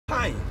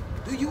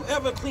you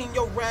ever clean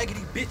your raggedy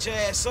bitch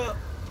ass up?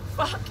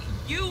 Fuck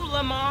you,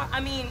 Lamar.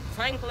 I mean,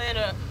 Franklin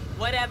or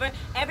whatever.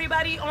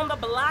 Everybody on the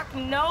block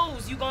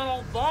knows you going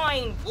on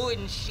Vinewood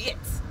and shit.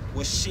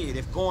 Well, shit,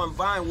 if going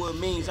Vinewood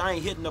means I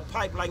ain't hitting the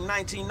pipe like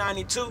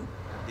 1992,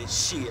 then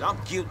shit, I'm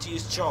guilty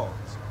as charged.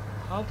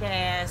 Punk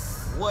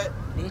ass. What?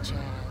 Bitch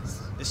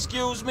ass.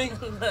 Excuse me?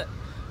 Look,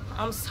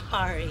 I'm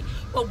sorry,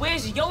 but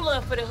where's your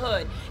love for the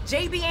hood?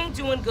 JB ain't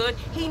doing good.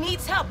 He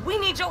needs help. We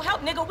need your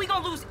help, nigga. We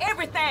gonna lose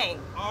everything.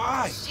 All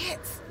right. Shit.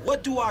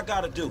 What do I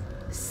gotta do?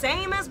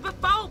 Same as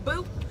before,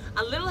 boo.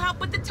 A little help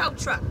with the tow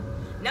truck.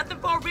 Nothing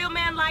for a real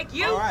man like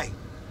you. All right.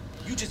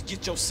 You just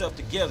get yourself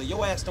together.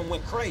 Your ass done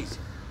went crazy.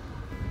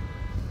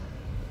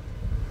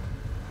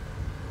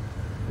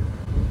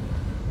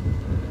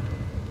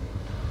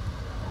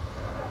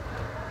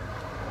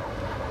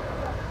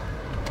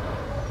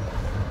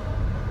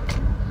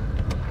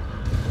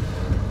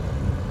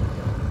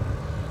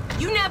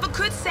 You never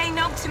could say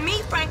no to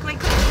me, Franklin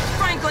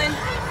Clinton.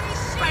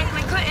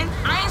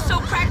 I ain't so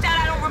cracked out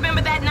I don't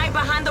remember that night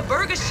behind the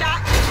burger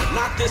shop.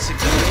 Not this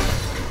again.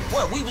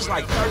 What, we was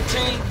like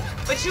 13?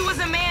 But you was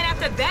a man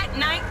after that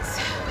night.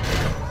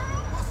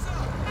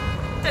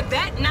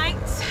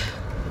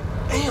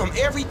 Damn,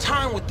 every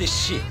time with this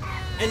shit.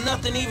 And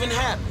nothing even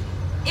happened.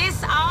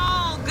 It's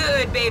all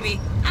good, baby.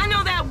 I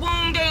know that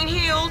wound ain't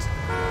healed.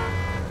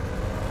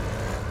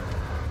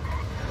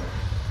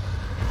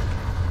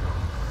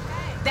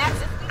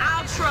 That's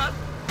our truck.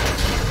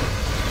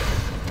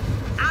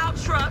 Our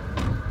truck.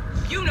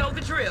 You know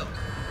the drill.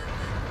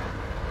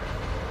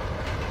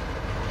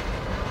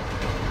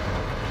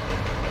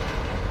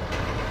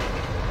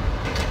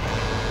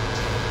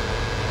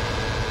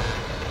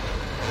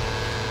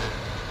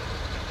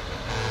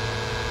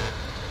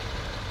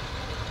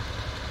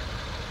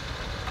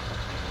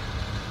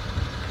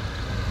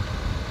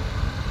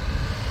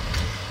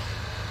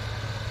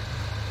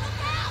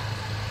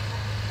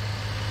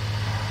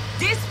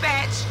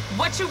 Dispatch,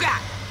 what you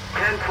got?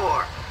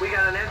 10-4. We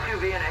got an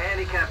SUV in a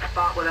handicapped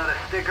spot without a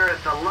sticker.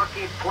 It's a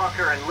Lucky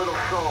Plucker and Little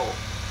Soul.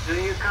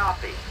 Do you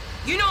copy?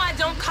 You know I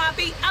don't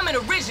copy. I'm an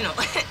original.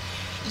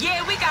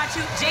 Yeah, we got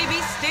you. JB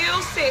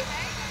still sick.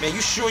 Man,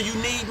 you sure you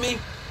need me?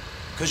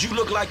 Cause you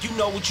look like you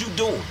know what you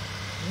doing.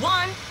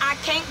 One, I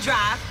can't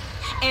drive.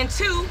 And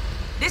two,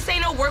 this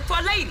ain't no work for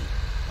a lady.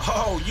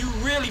 Oh, you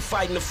really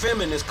fighting the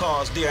feminist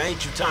cause there,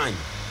 ain't you, Tonya?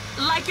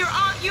 Like your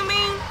aunt, you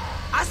mean?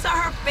 I saw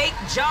her fake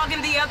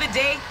jogging the other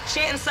day,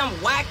 chanting some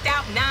whacked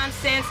out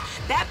nonsense.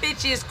 That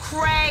bitch is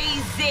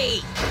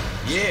crazy.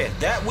 Yeah,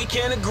 that we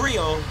can't agree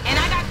on. And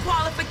I got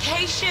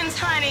qualifications,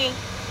 honey.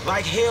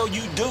 Like hell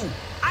you do.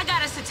 I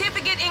got a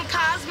certificate in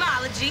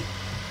cosmology.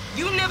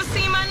 You never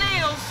seen my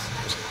nails.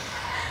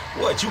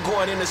 What, you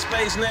going into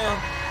space now?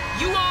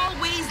 You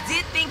always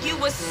did think you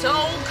was so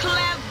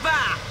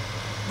clever.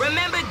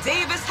 Remember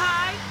Davis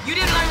High? You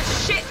didn't learn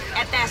shit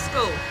at that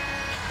school.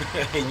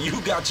 And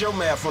you got your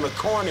math from the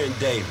corner in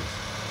Davis.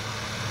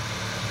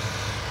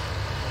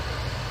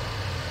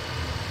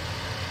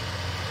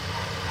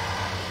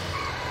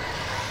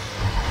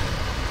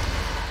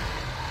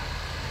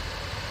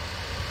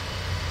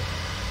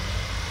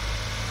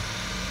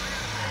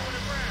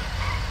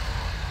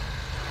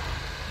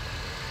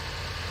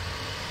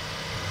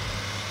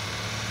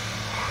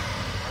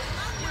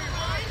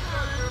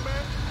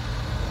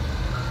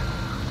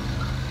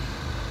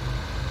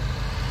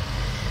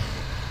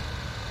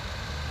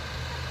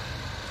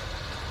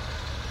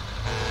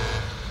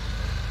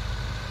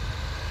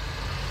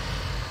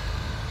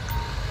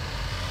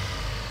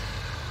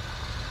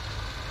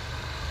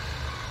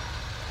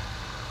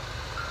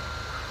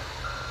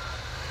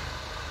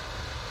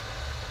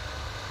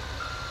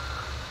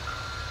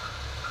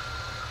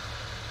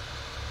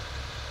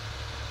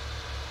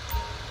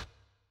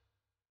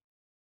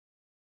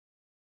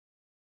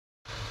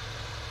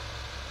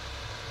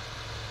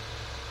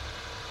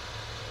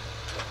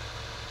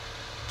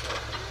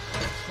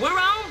 We're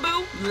on,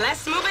 boo.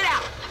 Let's move it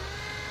out.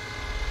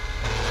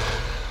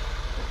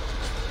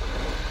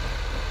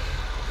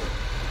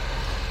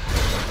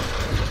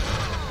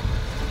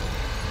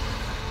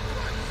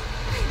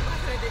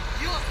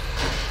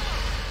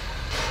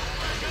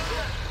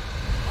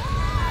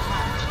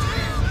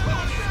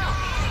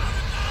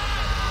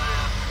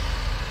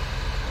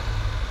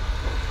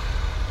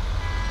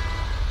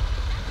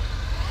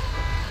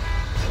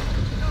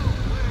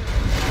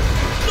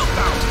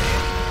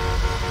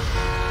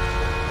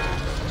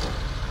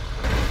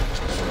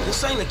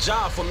 This ain't a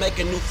job for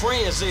making new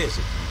friends, is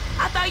it?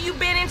 I thought you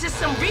been into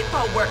some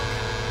repo work.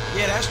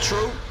 Yeah, that's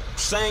true.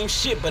 Same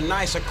shit, but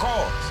nicer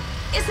cars.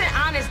 It's an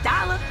honest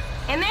dollar,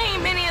 and there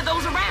ain't many of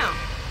those around.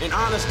 An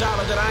honest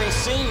dollar that I ain't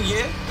seen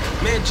yet.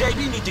 Man,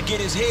 JB need to get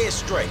his head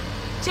straight.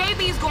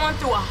 JB's going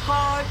through a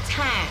hard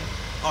time.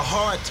 A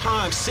hard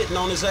time sitting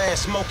on his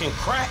ass smoking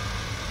crack?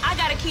 I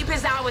gotta keep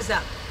his hours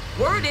up.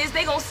 Word is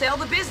they gonna sell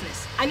the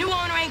business. A new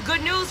owner ain't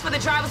good news for the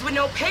drivers with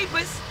no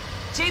papers.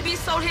 JB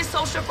sold his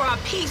social for a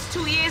piece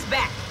 2 years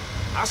back.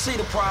 I see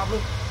the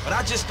problem, but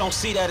I just don't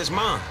see that as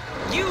mine.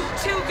 You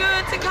too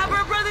good to cover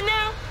a brother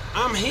now?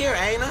 I'm here,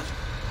 ain't I?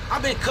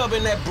 I've been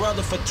covering that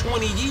brother for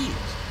 20 years.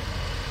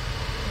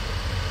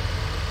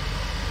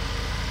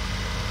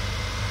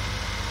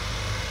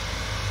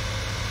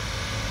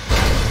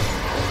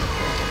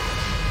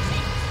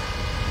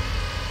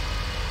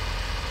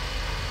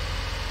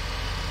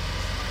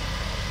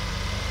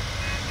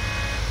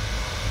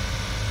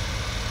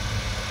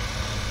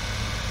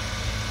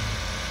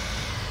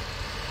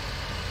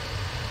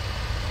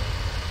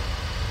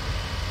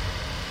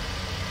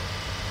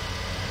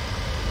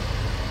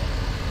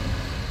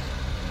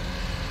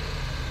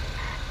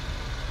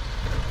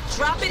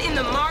 Drop it in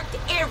the marked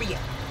area.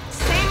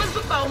 Same as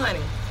before,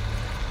 honey.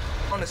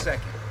 On a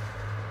second.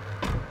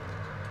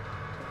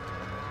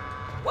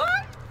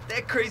 What?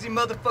 That crazy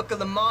motherfucker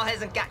Lamar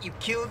hasn't got you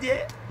killed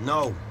yet?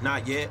 No,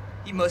 not yet.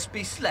 He must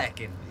be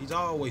slacking. He's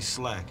always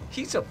slacking.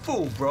 He's a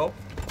fool, bro.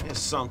 Yeah,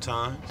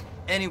 sometimes.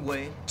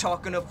 Anyway,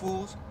 talking of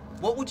fools,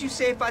 what would you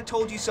say if I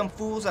told you some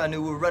fools I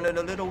knew were running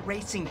a little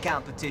racing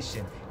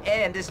competition?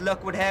 And as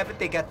luck would have it,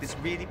 they got this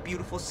really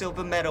beautiful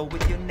silver medal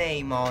with your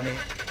name on it.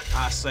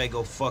 I say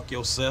go fuck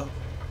yourself.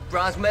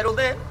 Bronze medal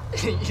then?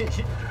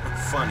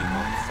 Funny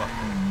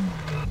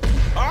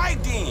motherfucker. All right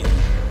then.